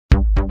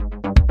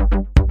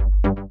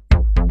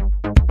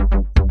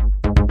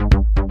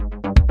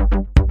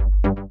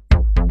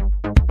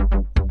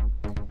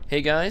Hey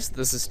guys,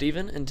 this is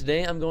Steven, and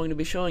today I'm going to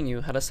be showing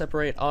you how to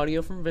separate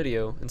audio from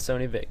video in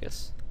Sony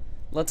Vegas.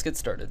 Let's get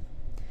started.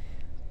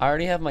 I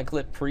already have my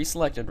clip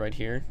pre-selected right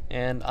here,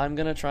 and I'm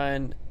going to try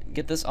and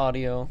get this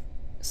audio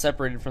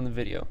separated from the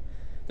video.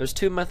 There's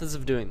two methods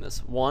of doing this.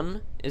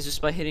 One is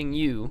just by hitting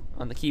U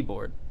on the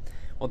keyboard.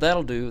 What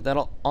that'll do,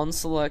 that'll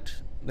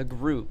unselect the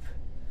group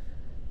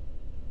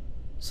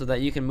so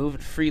that you can move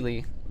it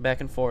freely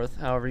back and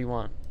forth however you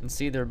want. And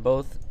see, they're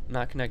both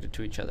not connected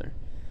to each other.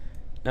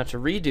 Now to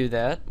redo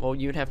that, what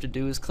you'd have to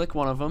do is click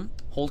one of them,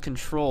 hold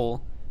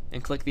Control,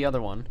 and click the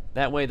other one.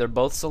 That way they're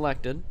both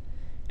selected,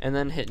 and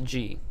then hit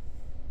G.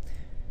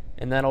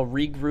 And that'll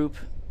regroup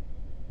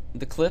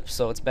the clip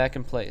so it's back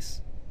in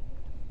place.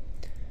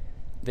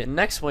 The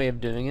next way of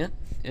doing it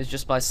is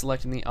just by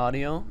selecting the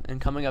audio and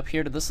coming up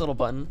here to this little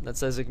button that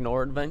says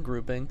Ignore Event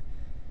Grouping,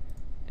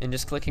 and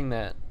just clicking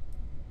that.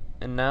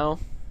 And now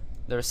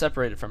they're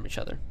separated from each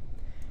other.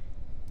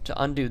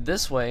 To undo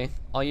this way,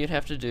 all you'd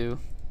have to do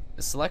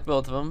is select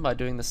both of them by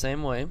doing the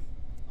same way,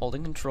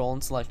 holding Control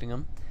and selecting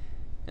them,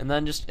 and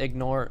then just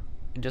ignore,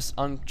 just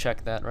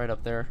uncheck that right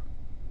up there,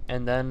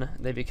 and then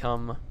they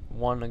become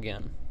one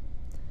again.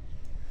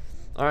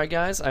 Alright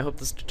guys, I hope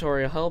this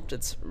tutorial helped.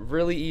 It's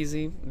really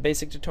easy,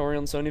 basic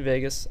tutorial in Sony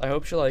Vegas. I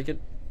hope you like it.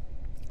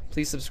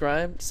 Please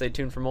subscribe, stay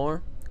tuned for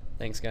more.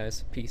 Thanks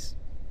guys, peace.